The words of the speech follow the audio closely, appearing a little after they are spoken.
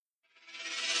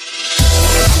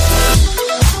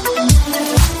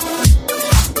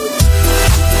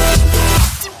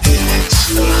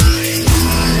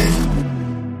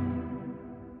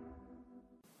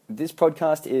This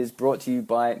podcast is brought to you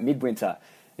by Midwinter.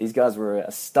 These guys were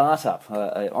a startup,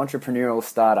 an entrepreneurial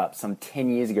startup some 10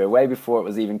 years ago, way before it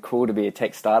was even cool to be a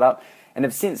tech startup, and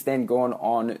have since then gone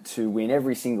on to win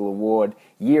every single award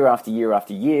year after year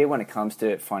after year when it comes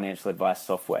to financial advice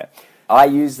software. I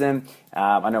use them.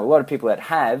 I know a lot of people that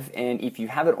have, and if you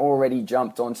haven't already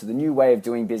jumped onto the new way of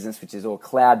doing business, which is all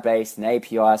cloud-based and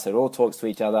API, so it all talks to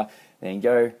each other, then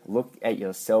go look at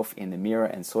yourself in the mirror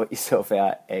and sort yourself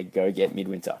out and go get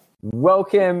Midwinter.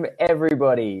 Welcome,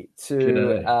 everybody,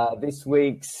 to this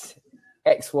week's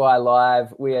XY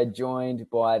Live. We are joined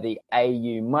by the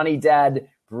AU Money Dad,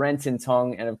 Brenton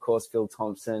Tong, and, of course, Phil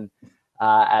Thompson.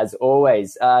 As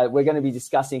always, we're going to be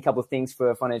discussing a couple of things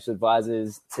for financial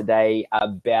advisors today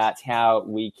about how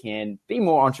we can be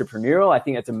more entrepreneurial. I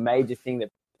think that's a major thing that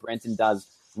Brenton does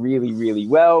really, really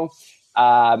well.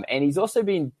 And he's also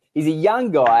he's a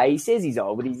young guy. He says he's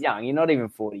old, but he's young. You're not even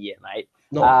 40 yet, mate.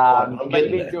 No, but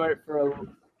you've been doing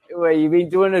it you've been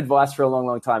doing advice for a long,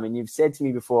 long time. And you've said to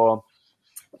me before,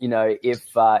 you know,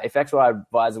 if XY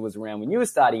Advisor was around when you were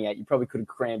starting out, you probably could have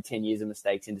crammed 10 years of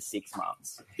mistakes into 6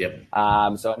 months. Yep.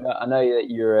 So I know that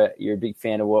you're a big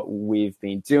fan of what we've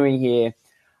been doing here.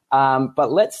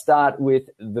 But let's start with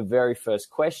the very first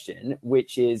question,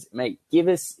 which is, mate, give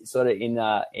us sort of in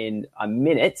a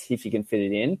minute, if you can fit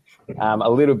it in, a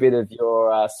little bit of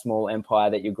your small empire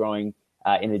that you're growing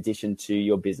in addition to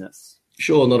your business.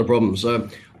 Sure, not a problem. So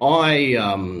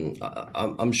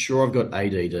I'm sure I've got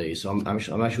ADD, so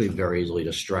I'm actually very easily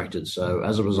distracted. So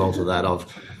as a result of that, I've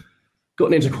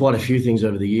gotten into quite a few things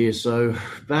over the years. So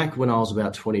back when I was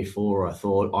about 24, I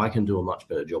thought I can do a much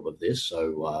better job of this.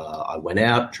 So I went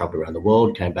out, traveled around the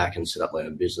world, came back and set up my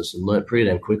own business and learned pretty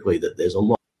damn quickly that there's a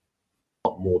lot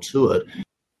more to it than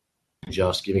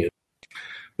just giving it.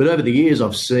 But over the years,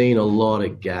 I've seen a lot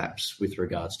of gaps with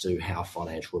regards to how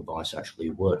financial advice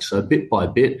actually works. So bit by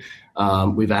bit,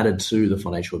 we've added to the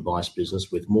financial advice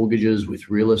business with mortgages, with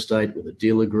real estate, with a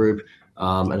dealer group,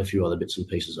 and a few other bits and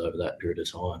pieces over that period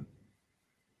of time.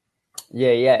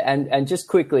 Yeah. And just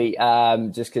quickly,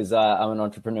 just because I'm an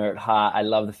entrepreneur at heart, I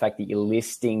love the fact that you're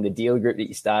listing the dealer group that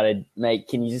you started. Mate,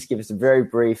 can you just give us a very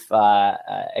brief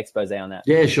expose on that?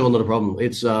 Yeah, sure, not a problem.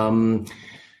 It's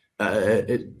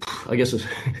I guess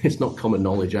it's not common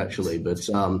knowledge actually, but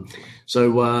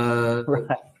right.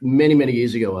 Many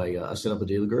years ago, I set up a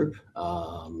dealer group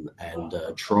and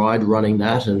tried running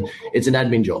that, and it's an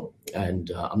admin job, and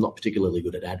I'm not particularly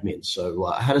good at admin, so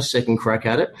I had a second crack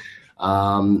at it.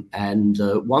 And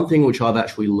one thing which I've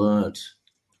actually learned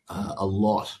a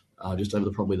lot just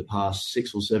over probably the past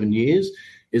 6 or 7 years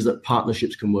is that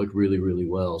partnerships can work really, really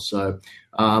well. So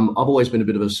I've always been a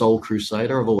bit of a sole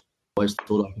crusader. I've always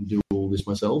thought I can do all this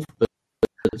myself, but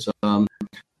it's an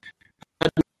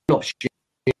option.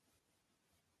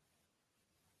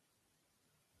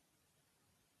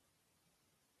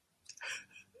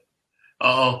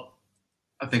 I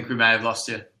think we may have lost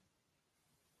you.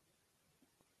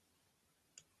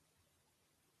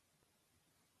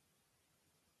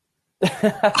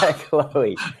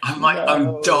 Chloe.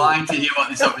 I'm dying to hear what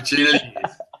this opportunity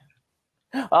is.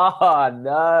 Oh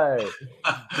no!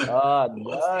 Oh no!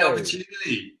 What's the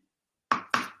opportunity?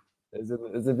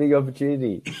 There's a big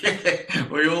opportunity. Yeah,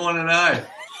 we all want to know.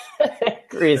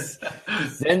 Chris,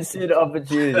 censored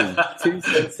opportunity. Too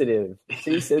sensitive.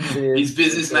 His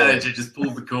business manager just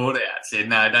pulled the cord out. Said,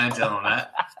 "No, don't tell him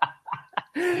that."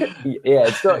 Yeah,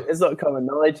 it's not common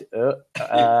knowledge.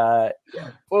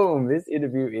 Boom! This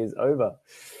interview is over.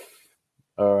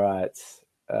 All right.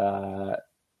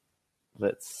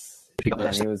 Let's.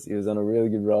 Man, he was on a really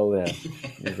good roll there.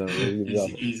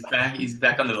 He's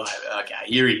back on the live. Okay,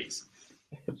 here he is.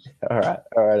 All right.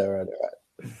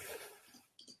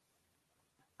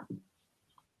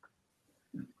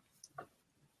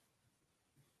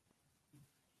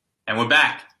 And we're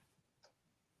back.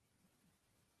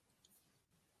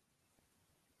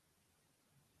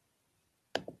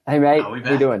 Hey mate, how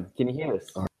you doing? Can you hear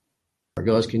us? All right,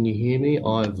 guys, can you hear me?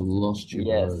 I've lost you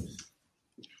both.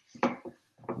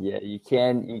 Yeah, you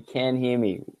can hear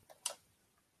me.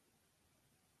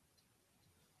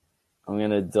 I'm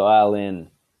gonna dial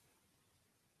in.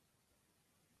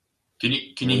 Can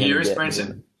you hear us,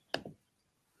 Brenton?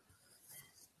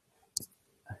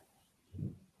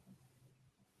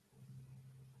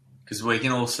 Because we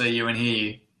can all see you and hear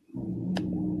you.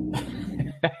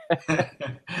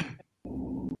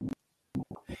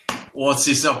 What's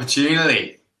this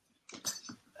opportunity?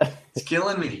 It's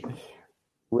killing me.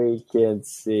 We can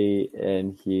see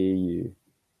and hear you.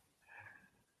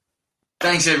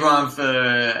 Thanks, everyone, for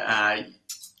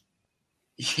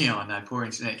poor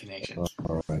internet connection.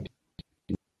 All right.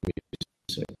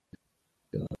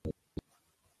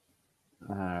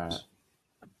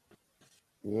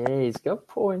 Yeah, he's got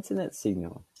poor internet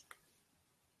signal.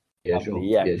 Yeah, sure.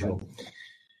 Yeah, sure.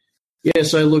 Yeah,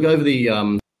 so look, over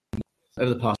the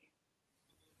past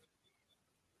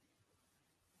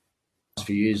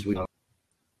few years, we've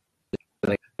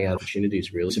had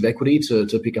opportunities really of equity to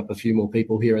pick up a few more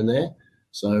people here and there.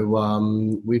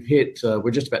 So we've hit,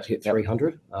 we're just about to hit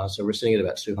 300. So we're sitting at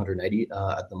about 280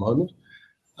 at the moment.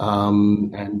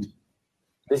 And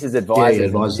this is advisors. Yeah,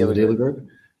 advisors in the dealer group.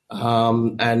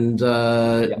 I've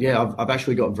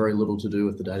actually got very little to do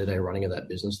with the day-to-day running of that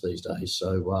business these days.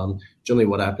 So generally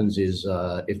what happens is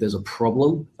if there's a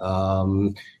problem,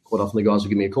 quite often the guys will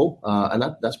give me a call, and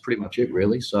that's pretty much it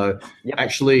really. So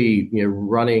actually,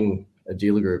 running a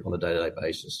dealer group on a day-to-day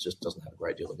basis just doesn't have a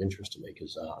great deal of interest to me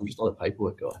because I'm just not a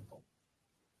paperwork guy.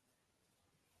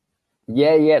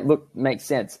 Yeah, look, makes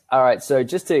sense. All right, so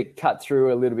just to cut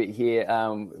through a little bit here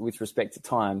with respect to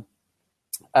time,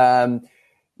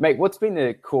 mate, what's been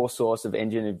the core source of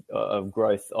engine of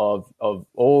growth of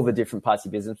all the different parts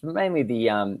of your business, but mainly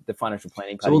the financial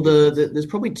planning part? So there's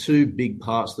probably two big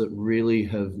parts that really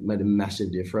have made a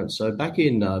massive difference. So back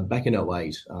in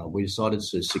 08, we decided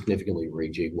to significantly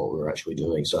rejig what we were actually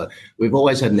doing. So we've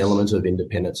always had an element of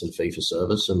independence and fee for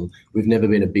service, and we've never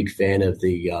been a big fan of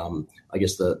the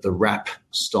wrap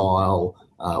style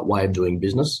way of doing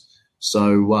business.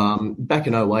 So back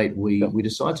in 08, we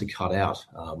decided to cut out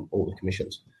all the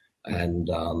commissions and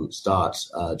start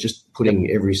just putting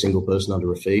every single person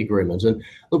under a fee agreement. And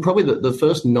look, probably the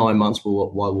first 9 months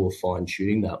while we were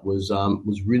fine-tuning that was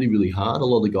really, really hard. A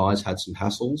lot of the guys had some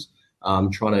hassles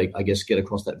trying to, I guess, get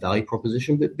across that value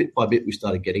proposition. But bit by bit, we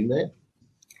started getting there.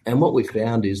 And what we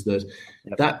found is that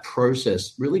that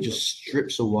process really just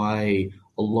strips away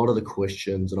a lot of the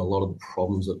questions and a lot of the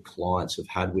problems that clients have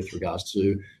had with regards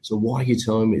to, so why are you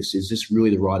telling me this? Is this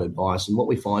really the right advice? And what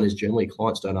we find is generally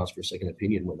clients don't ask for a second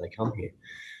opinion when they come here.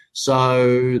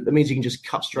 So that means you can just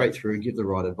cut straight through and give the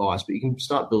right advice, but you can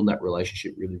start building that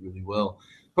relationship really, really well.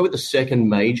 Probably the second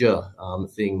major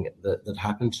thing that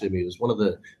happened to me was one of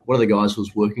the guys who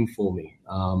was working for me.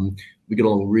 We got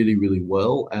along really, really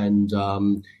well, and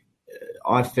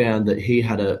I found that he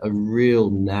had a real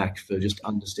knack for just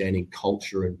understanding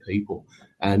culture and people.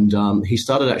 And he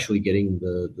started actually getting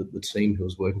the team who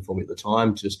was working for me at the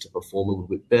time just to perform a little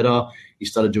bit better. He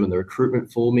started doing the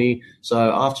recruitment for me.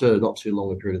 So after not too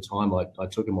long a period of time, I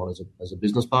took him on as a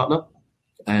business partner.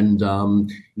 And,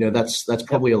 that's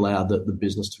probably allowed the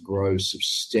business to grow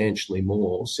substantially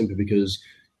more simply because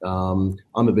I'm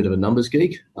a bit of a numbers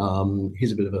geek.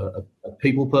 He's a bit of a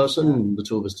people person. The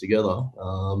two of us together,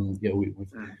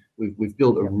 we've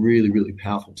built a really, really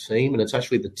powerful team, and it's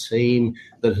actually the team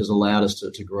that has allowed us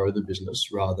to grow the business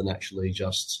rather than actually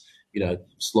just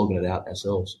slogging it out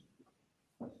ourselves.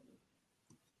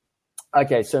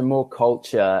 Okay, so more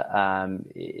culture.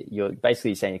 You're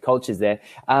basically saying your culture's there.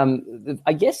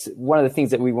 I guess one of the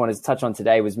things that we wanted to touch on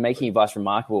today was making advice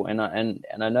remarkable, and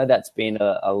I know that's been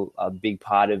a big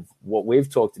part of what we've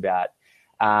talked about.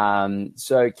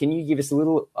 So can you give us a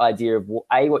little idea of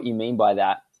A, what you mean by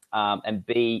that, and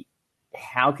B,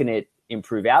 how can it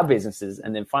improve our businesses,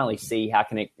 and then finally C, how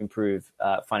can it improve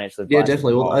financial advice? Yeah,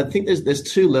 definitely. Well, I think there's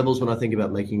two levels when I think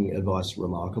about making advice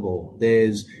remarkable.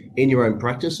 There's in your own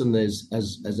practice, and there's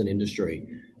as an industry.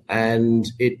 And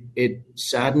it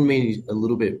saddened me a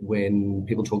little bit when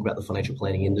people talk about the financial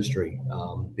planning industry,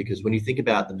 because when you think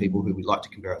about the people who we like to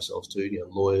compare ourselves to,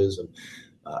 lawyers and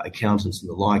accountants and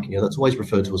the like, that's always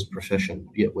referred to as a profession,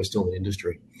 yet we're still an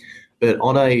industry. But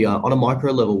on a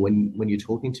micro level, when you're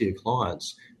talking to your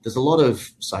clients, there's a lot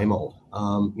of same old.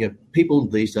 People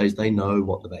these days, they know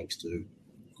what the banks do.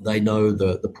 They know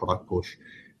the product push.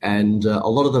 And a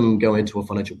lot of them go into a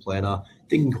financial planner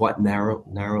thinking quite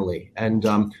narrowly. And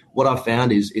what I've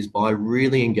found is by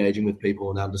really engaging with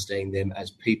people and understanding them as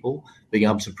people, being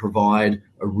able to provide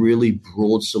a really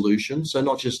broad solution. So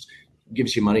not just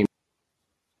gives you money,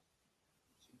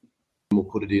 we'll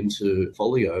put it into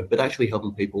folio, but actually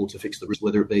helping people to fix the risk,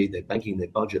 whether it be their banking, their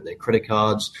budget, their credit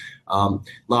cards.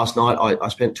 Last night, I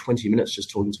spent 20 minutes just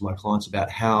talking to my clients about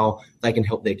how they can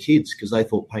help their kids because they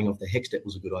thought paying off their HECS debt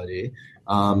was a good idea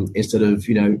instead of,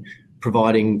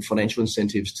 providing financial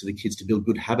incentives to the kids to build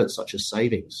good habits such as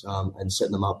savings and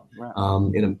setting them up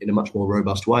in a much more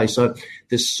robust way. So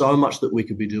there's so much that we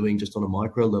could be doing just on a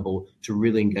micro level to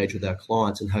really engage with our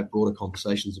clients and have broader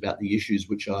conversations about the issues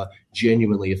which are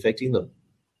genuinely affecting them.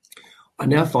 I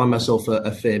now find myself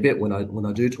a fair bit when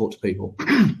I do talk to people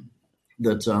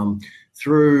that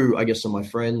through, I guess, some of my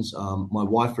friends, my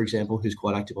wife, for example, who's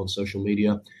quite active on social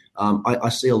media, I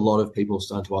see a lot of people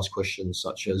starting to ask questions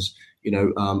such as,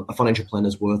 A financial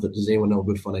planner's worth it. Does anyone know a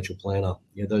good financial planner?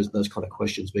 Those kind of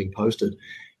questions being posted.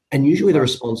 And usually the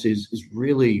response is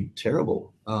really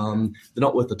terrible. They're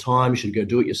not worth the time. You should go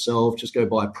do it yourself. Just go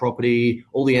buy a property.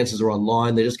 All the answers are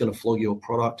online. They're just going to flog your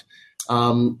product.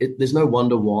 There's no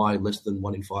wonder why less than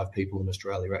 1 in 5 people in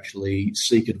Australia actually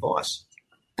seek advice.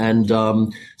 And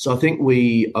so I think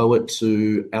we owe it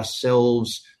to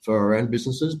ourselves for our own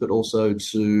businesses, but also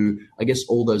to, I guess,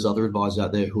 all those other advisors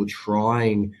out there who are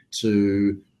trying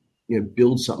to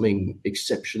build something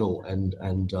exceptional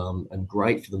and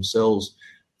great for themselves,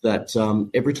 that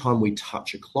every time we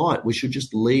touch a client, we should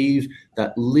just leave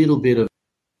that little bit of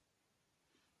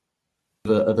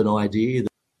an idea that,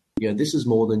 this is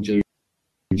more than just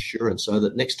insurance, so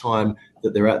that next time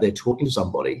that they're out there talking to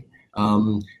somebody,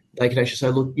 they can actually say,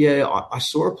 look, I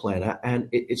saw a planner and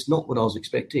it's not what I was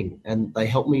expecting. And they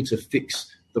help me to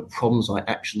fix the problems I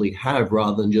actually have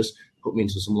rather than just put me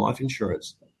into some life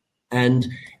insurance. And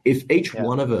if each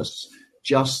one of us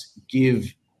just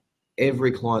give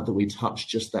every client that we touch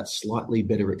just that slightly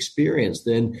better experience,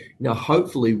 then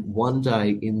hopefully one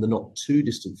day in the not too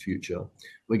distant future,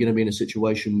 we're going to be in a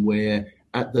situation where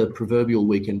at the proverbial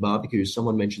weekend barbecue,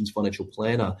 someone mentions financial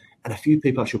planner and a few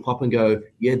people actually pop and go,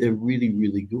 yeah, they're really,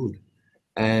 really good.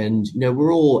 And,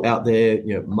 we're all out there,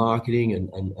 marketing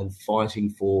and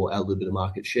fighting for our little bit of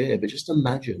market share. But just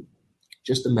imagine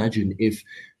if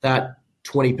that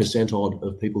 20% odd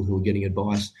of people who are getting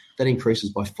advice, that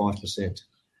increases by 5%.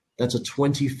 That's a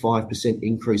 25%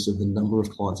 increase of the number of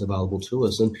clients available to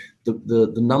us. And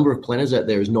the number of planners out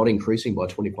there is not increasing by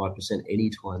 25%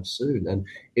 anytime soon. And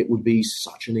it would be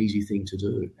such an easy thing to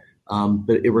do.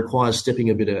 But it requires stepping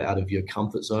a bit out of your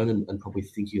comfort zone and probably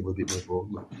thinking a little bit more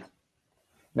broadly.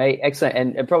 Mate,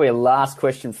 excellent. And probably a last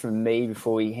question from me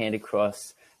before we hand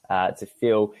across to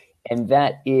Phil. And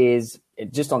that is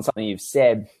just on something you've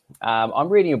said. I'm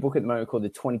reading a book at the moment called The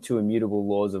 22 Immutable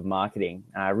Laws of Marketing.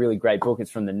 A really great book.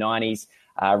 It's from the 90s.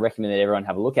 I recommend that everyone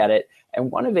have a look at it.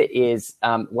 And one of it is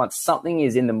once something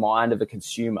is in the mind of a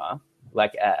consumer,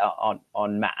 like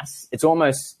on mass, it's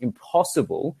almost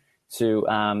impossible to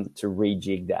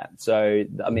rejig that. So,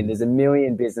 I mean, there's a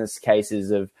million business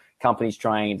cases of companies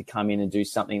trying to come in and do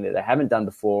something that they haven't done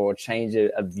before or change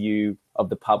a view of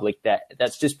the public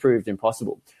that's just proved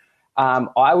impossible.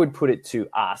 I would put it to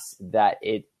us that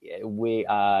we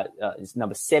are it's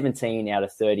number 17 out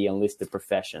of 30 on list of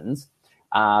professions.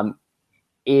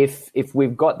 If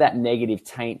we've got that negative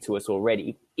taint to us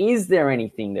already, is there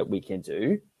anything that we can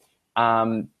do?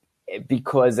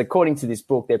 Because according to this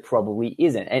book, there probably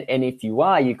isn't. And if you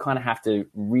are, you kind of have to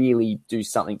really do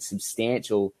something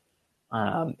substantial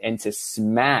and to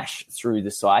smash through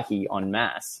the psyche en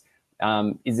masse.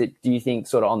 Do you think,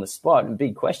 sort of on the spot, and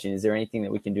big question, is there anything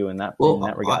that we can do in that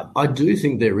regard? I do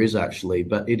think there is actually,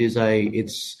 but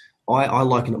I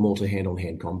liken it more to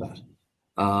hand-on-hand combat.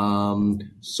 Right.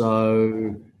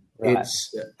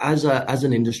 It's as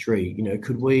an industry,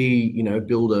 could we,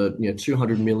 build a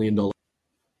 $200 million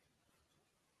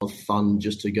fund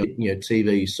just to go,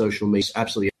 TV, social media,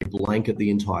 absolutely blanket the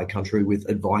entire country with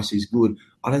advice is good?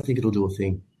 I don't think it'll do a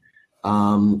thing.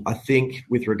 I think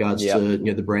with regards to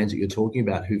the brands that you're talking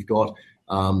about who've got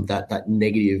that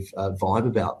negative vibe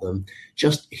about them,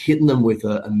 just hitting them with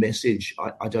a message,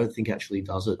 I don't think actually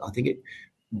does it. I think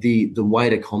the way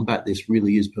to combat this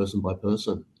really is person by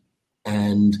person,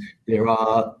 and there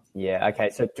are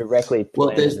so directly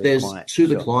there's client. to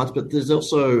the clients, but there's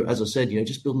also, as I said,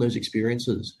 just building those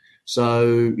experiences.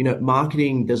 So,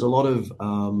 marketing, there's a lot of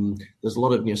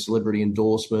celebrity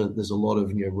endorsement. There's a lot of,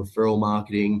 referral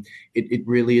marketing. It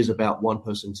really is about one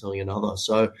person telling another.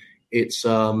 So it's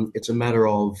a matter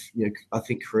of, I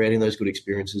think creating those good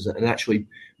experiences and actually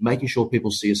making sure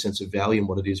people see a sense of value in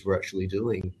what it is we're actually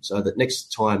doing. So that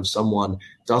next time someone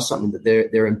does something that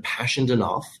they're impassioned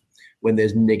enough when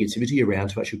there's negativity around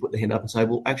to actually put their hand up and say,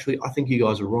 well, actually, I think you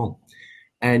guys are wrong.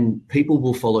 And people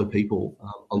will follow people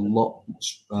a lot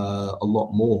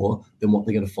more than what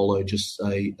they're going to follow just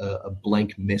a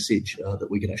blank message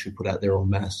that we can actually put out there en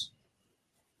masse.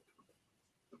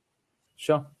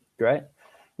 Sure. Great.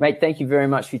 Mate, thank you very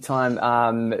much for your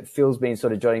time. Phil's been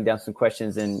sort of jotting down some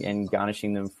questions and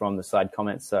garnishing them from the side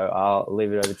comments, so I'll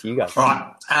leave it over to you guys. All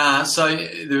right. So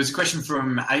there was a question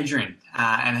from Adrian,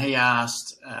 and he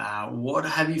asked, what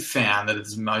have you found that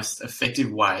is the most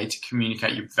effective way to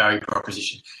communicate your value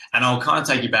proposition? And I'll kind of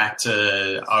take you back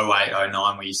to 08,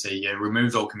 09, where you see you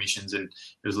removed all commissions and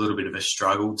it was a little bit of a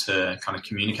struggle to kind of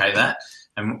communicate that.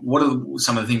 And what are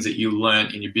some of the things that you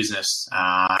learned in your business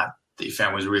that you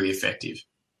found was really effective?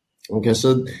 Okay,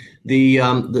 so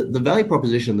the value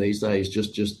proposition these days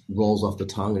just rolls off the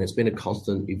tongue, and it's been a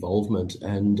constant evolvement.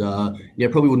 And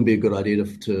probably wouldn't be a good idea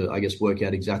to I guess work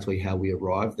out exactly how we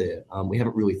arrived there. We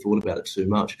haven't really thought about it too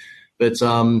much. But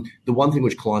the one thing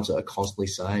which clients are constantly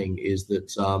saying is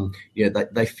that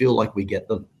they feel like we get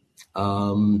them.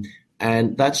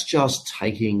 And that's just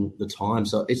taking the time.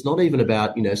 So it's not even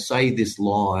about, say this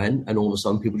line and all of a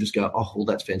sudden people just go, oh, well,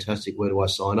 that's fantastic. Where do I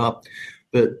sign up?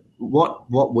 But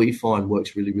what we find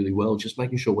works really, really well, just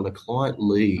making sure when a client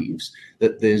leaves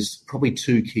that there's probably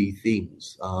two key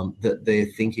things that they're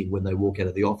thinking when they walk out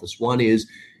of the office. One is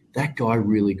that guy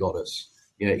really got us.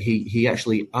 He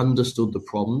actually understood the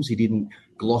problems. He didn't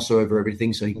gloss over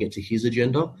everything so he can get to his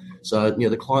agenda. So,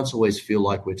 the clients always feel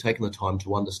like we're taking the time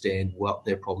to understand what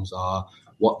their problems are,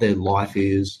 what their life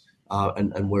is,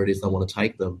 and where it is they want to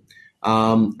take them.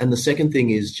 And the second thing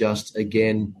is just,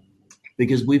 again,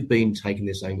 because we've been taking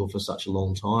this angle for such a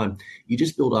long time, you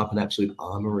just build up an absolute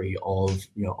armory of,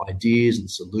 ideas and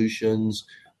solutions,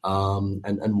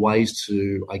 and ways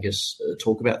to, I guess,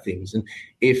 talk about things. And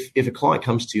if a client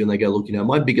comes to you and they go, look,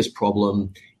 my biggest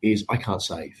problem is I can't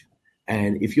save.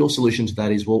 And if your solution to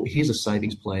that is, well, here's a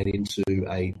savings plan into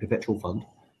a perpetual fund,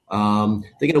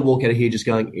 they're going to walk out of here just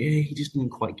going, yeah, he just didn't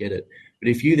quite get it. But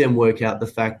if you then work out the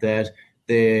fact that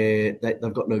they've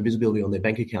got no visibility on their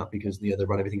bank account because they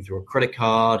run everything through a credit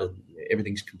card and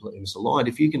everything's completely misaligned,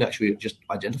 if you can actually just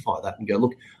identify that and go,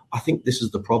 look, I think this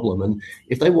is the problem. And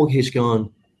if they walk here just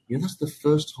going, that's the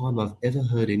first time I've ever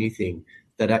heard anything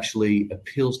that actually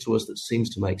appeals to us that seems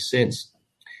to make sense,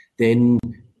 then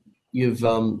you've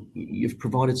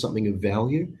provided something of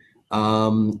value.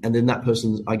 And then that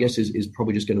person, I guess, is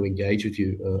probably just going to engage with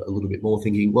you a little bit more,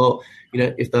 thinking, well,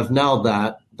 if they've nailed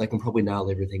that, they can probably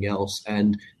nail everything else.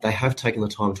 And they have taken the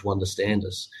time to understand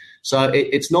us. So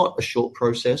it's not a short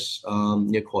process.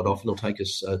 Quite often it'll take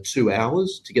us 2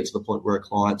 hours to get to the point where a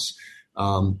client's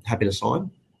happy to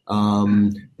sign.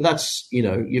 But that's,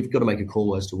 you've got to make a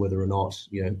call as to whether or not,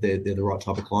 they're the right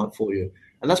type of client for you.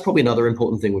 And that's probably another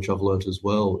important thing which I've learned as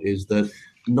well, is that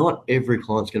not every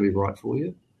client's going to be right for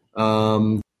you.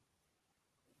 Back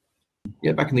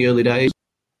in the early days,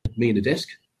 me and a desk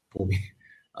for me.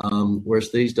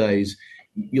 Whereas these days,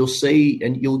 you'll see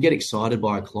and you'll get excited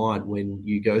by a client when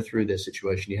you go through their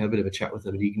situation, you have a bit of a chat with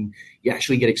them, and you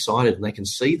actually get excited and they can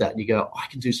see that and you go, I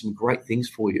can do some great things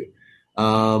for you.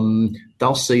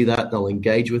 They'll see that, they'll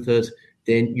engage with it.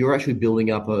 Then you're actually building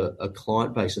up a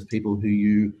client base of people who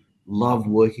you love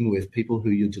working with, people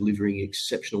who you're delivering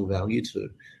exceptional value to.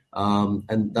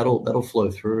 And that'll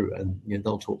flow through, and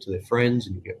they'll talk to their friends,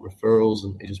 and you get referrals,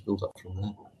 and it just builds up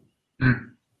from there.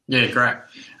 Yeah, great.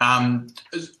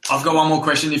 I've got one more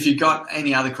question. If you've got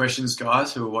any other questions,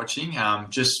 guys who are watching,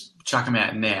 just chuck them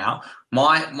out now.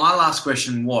 My last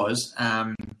question was,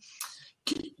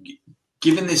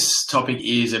 given this topic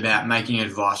is about making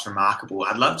advice remarkable,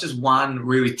 I'd love just one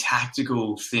really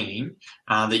tactical thing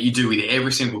that you do with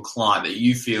every single client that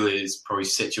you feel is probably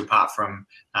sets you apart from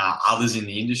others in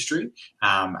the industry,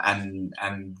 and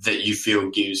that you feel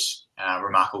gives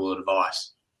remarkable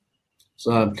advice.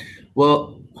 So,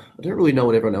 well, I don't really know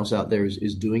what everyone else out there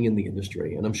is doing in the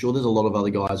industry, and I'm sure there's a lot of other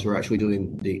guys who are actually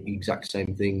doing the exact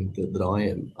same thing that I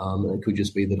am. And it could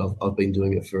just be that I've been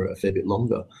doing it for a fair bit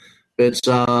longer. But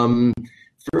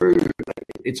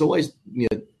it's always,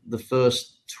 the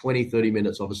first 20, 30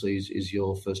 minutes obviously is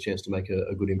your first chance to make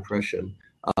a good impression.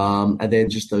 And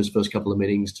then just those first couple of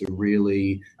meetings to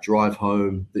really drive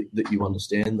home that you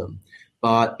understand them.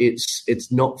 But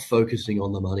it's not focusing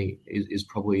on the money is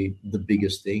probably the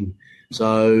biggest thing.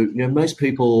 So, most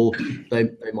people,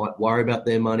 they might worry about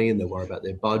their money, and they worry about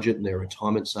their budget and their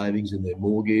retirement savings and their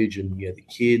mortgage and, the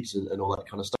kids and all that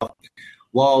kind of stuff.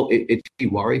 While it can be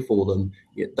worry for them,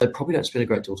 they probably don't spend a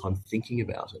great deal of time thinking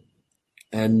about it.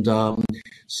 And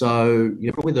so,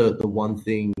 probably the one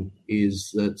thing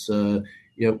is that,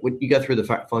 when you go through the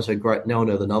fact find, so great, now I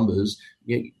know the numbers,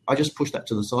 I just pushed that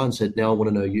to the side and said, now I want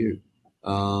to know you.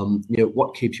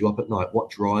 What keeps you up at night? What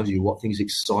drives you? What things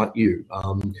excite you?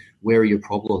 Where are your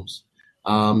problems?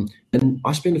 And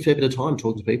I spend a fair bit of time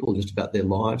talking to people just about their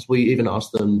lives. We even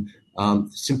ask them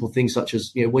simple things such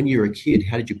as, when you were a kid,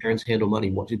 how did your parents handle money?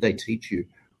 What did they teach you?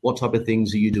 What type of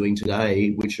things are you doing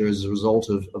today, which are as a result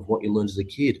of what you learned as a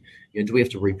kid? Do we have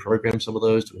to reprogram some of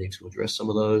those? Do we need to address some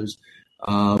of those?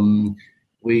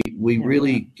 We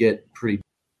really get pretty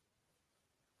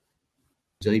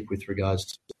deep with regards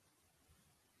to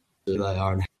who they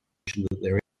are and how that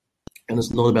they're in. And it's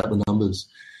not about the numbers.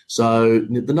 So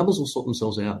the numbers will sort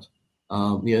themselves out.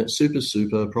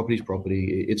 Super, property's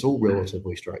property. It's all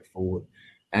relatively straightforward.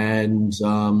 And,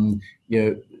 to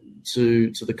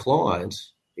the client,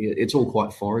 it's all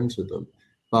quite foreign to them.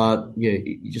 But yeah,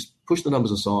 you just push the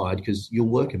numbers aside because you'll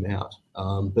work them out.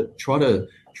 But try to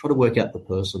work out the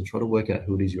person, try to work out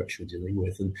who it is you're actually dealing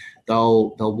with, and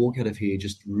they'll walk out of here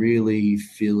just really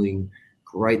feeling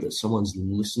great that someone's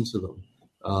listened to them,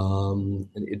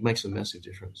 and it makes a massive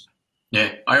difference.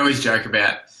 Yeah, I always joke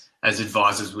about, as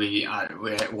advisors, we're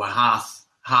half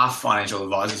financial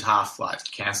advisors, half like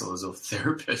counsellors or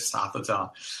therapists half the time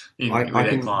with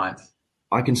our clients.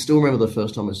 I can still remember the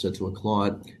first time I said to a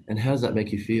client, "And how does that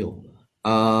make you feel?"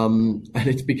 And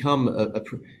it's become a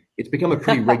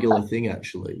pretty regular thing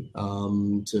actually,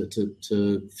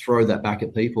 to throw that back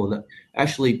at people and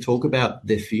actually talk about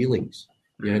their feelings.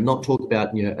 Not talk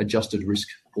about adjusted risk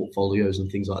portfolios and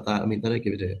things like that. I mean, they don't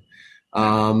give a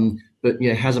damn. But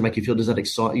how does it make you feel? Does that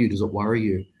excite you? Does it worry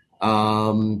you?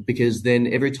 Because then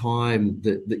every time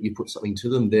that you put something to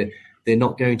them, they're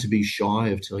not going to be shy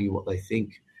of telling you what they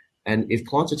think. And if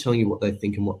clients are telling you what they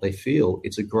think and what they feel,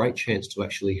 it's a great chance to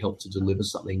actually help to deliver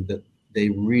something that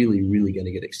they're really, really going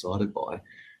to get excited by.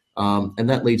 And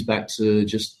that leads back to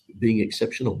just being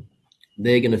exceptional.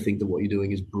 They're going to think that what you're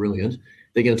doing is brilliant.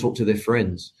 They're going to talk to their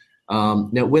friends.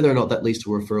 Now, whether or not that leads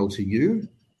to a referral to you,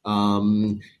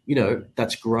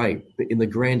 that's great. But in the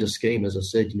grander scheme, as I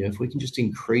said, if we can just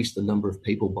increase the number of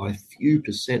people by a few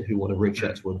percent who want to reach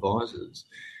out to advisors,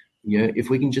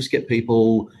 if we can just get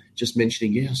people just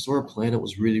mentioning, I saw a plan, it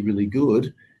was really, really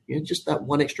good, just that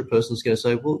one extra person is going to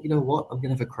say, well, you know what, I'm going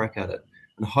to have a crack at it.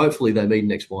 And hopefully they meet an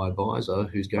XY advisor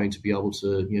who's going to be able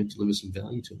to deliver some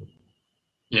value to them.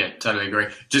 Yeah, totally agree.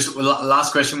 Just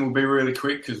last question will be really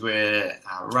quick because we're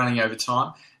running over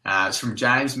time. It's from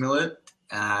James Millard.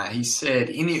 He said,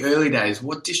 in the early days,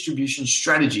 what distribution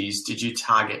strategies did you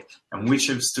target and which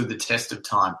have stood the test of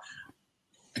time?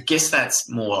 I guess that's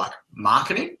more like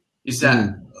marketing. Is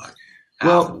that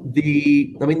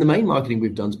the main marketing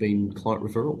we've done has been client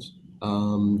referrals.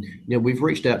 We've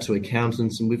reached out to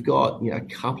accountants and we've got a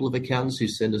couple of accountants who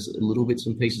send us little bits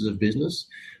and pieces of business,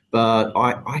 but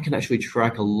I can actually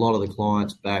track a lot of the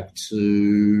clients back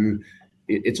to,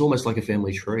 it's almost like a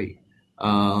family tree.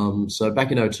 So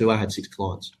back in 2002, I had 6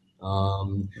 clients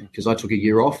because I took a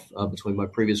year off between my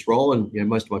previous role, and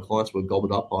most of my clients were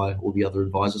gobbled up by all the other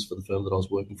advisors for the firm that I was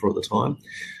working for at the time.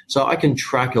 So I can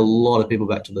track a lot of people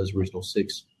back to those original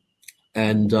 6.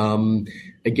 And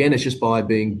again, it's just by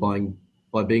being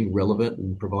relevant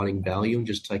and providing value and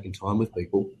just taking time with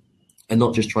people, and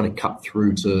not just trying to cut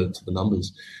through to the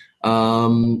numbers.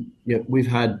 We've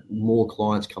had more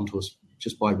clients come to us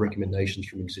just by recommendations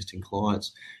from existing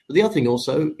clients. But the other thing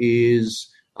also is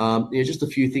just a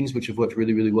few things which have worked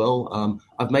really, really well.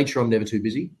 I've made sure I'm never too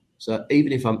busy. So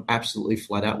even if I'm absolutely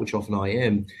flat out, which often I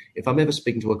am, if I'm ever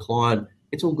speaking to a client,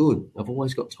 it's all good. I've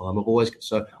always got time.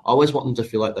 So I always want them to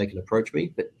feel like they can approach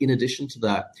me. But in addition to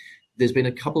that, there's been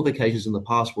a couple of occasions in the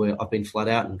past where I've been flat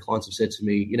out and clients have said to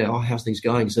me, how's things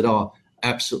going? I said,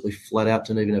 absolutely flat out,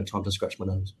 don't even have time to scratch my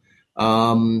nose.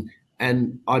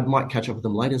 And I might catch up with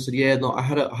them later and said, I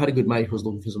had a good mate who was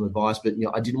looking for some advice, but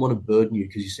I didn't want to burden you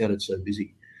because you sounded so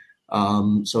busy.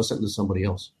 So I sent them to somebody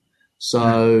else.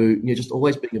 So just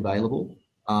always being available,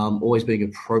 always being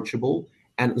approachable,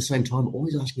 and at the same time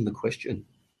always asking the question.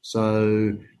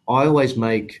 So I always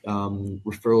make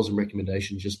referrals and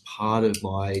recommendations just part of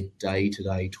my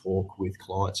day-to-day talk with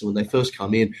clients. So when they first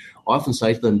come in, I often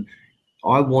say to them,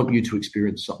 I want you to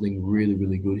experience something really,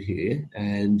 really good here.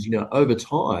 And, over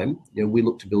time, we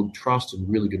look to build trust and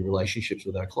really good relationships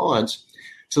with our clients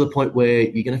to the point where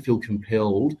you're going to feel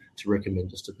compelled to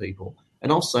recommend us to people.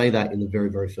 And I'll say that in the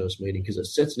very, very first meeting because it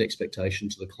sets an expectation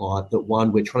to the client that,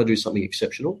 one, we're trying to do something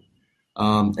exceptional.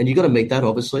 And you've got to meet that,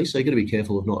 obviously, so you've got to be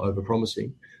careful of not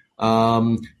over-promising.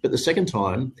 But the second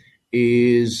time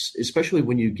is, especially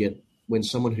when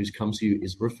someone who's come to you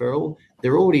is referral,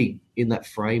 they're already in that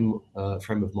frame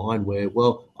of mind where,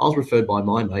 well, I was referred by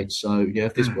my mate, so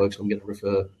if this works, I'm going to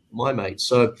refer my mate.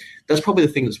 So that's probably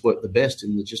the thing that's worked the best,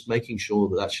 in just making sure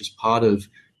that that's just part of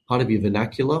your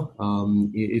vernacular.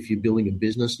 If you're building a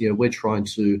business, we're trying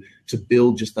to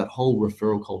build just that whole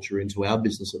referral culture into our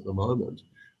business at the moment.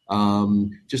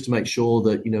 Just to make sure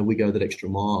that, we go that extra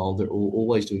mile, that we're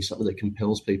always doing something that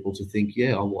compels people to think,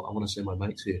 I want to send my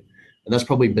mates here. And that's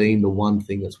probably been the one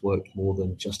thing that's worked more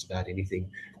than just about anything.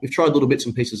 We've tried little bits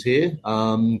and pieces here.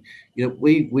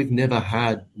 We've never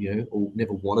had, or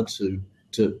never wanted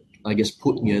to I guess,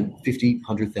 put, $50,000,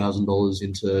 $100,000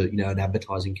 into, an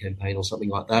advertising campaign or something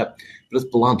like that. But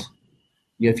it's blunt.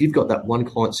 If you've got that one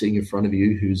client sitting in front of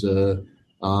you who's a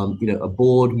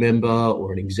board member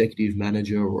or an executive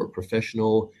manager or a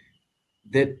professional,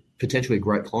 they're potentially a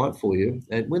great client for you.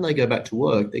 And when they go back to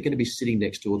work, they're going to be sitting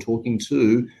next to or talking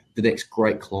to the next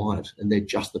great client, and they're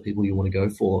just the people you want to go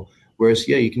for. Whereas,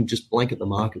 yeah, you can just blanket the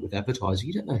market with advertising.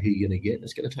 You don't know who you're going to get.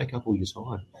 It's going to take up all your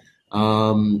time.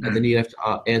 And then you have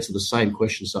to answer the same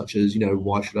questions, such as,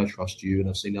 why should I trust you? And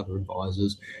I've seen other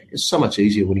advisors. It's so much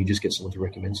easier when you just get someone to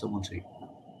recommend someone to you.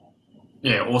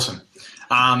 Yeah, awesome.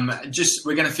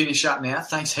 We're going to finish up now.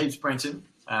 Thanks heaps, Brenton,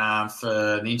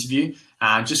 for the interview.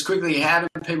 Just quickly, how do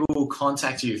people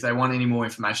contact you if they want any more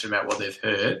information about what they've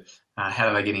heard? How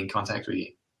do they get in contact with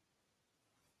you?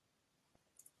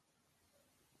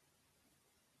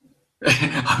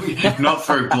 Not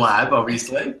through Blab,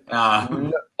 obviously.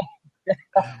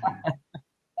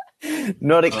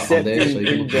 Not accepting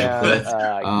inbound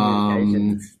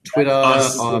communications. Twitter.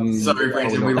 Sorry,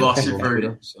 Brenton, we lost you through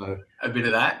Twitter, so. A bit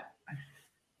of that.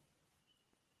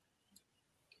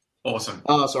 Awesome.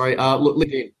 Sorry. Look,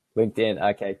 LinkedIn. LinkedIn.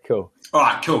 Okay, cool. All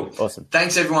right, cool. Awesome.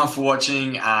 Thanks, everyone, for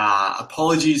watching.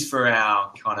 Apologies for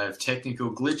our kind of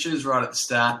technical glitches right at the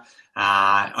start.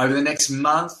 Over the next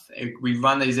month, we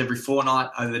run these every fortnight.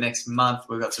 Over the next month,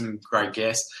 we've got some great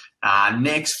guests.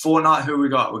 Next fortnight, who we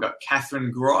got? We've got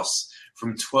Catherine Gross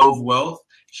from 12 Wealth.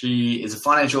 She is a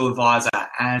financial advisor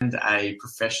and a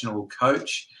professional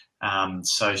coach.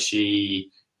 So she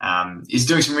is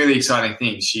doing some really exciting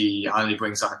things. She only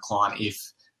brings on a client if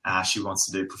she wants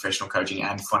to do professional coaching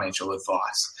and financial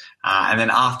advice. And then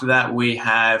after that, we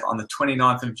have on the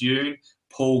 29th of June,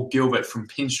 Paul Gilbert from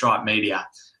Pinstripe Media.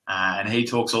 And he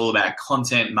talks all about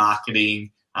content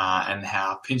marketing and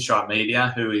how Pinstripe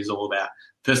Media, who is all about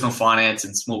personal finance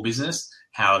and small business,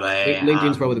 how they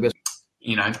LinkedIn's probably the best.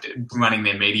 Running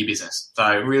their media business.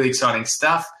 So really exciting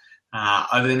stuff.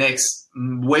 Over the next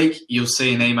week, you'll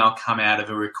see an email come out of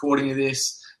a recording of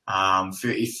this.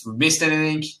 If you missed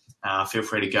anything, feel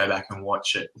free to go back and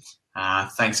watch it.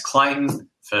 Thanks, Clayton,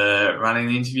 for running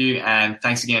the interview, and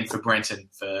thanks again for Brenton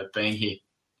for being here.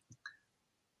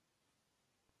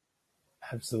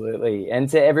 Absolutely. And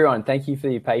to everyone, thank you for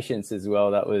your patience as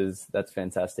well. That's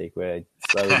fantastic. We're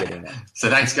slowly getting there. So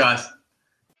thanks, guys.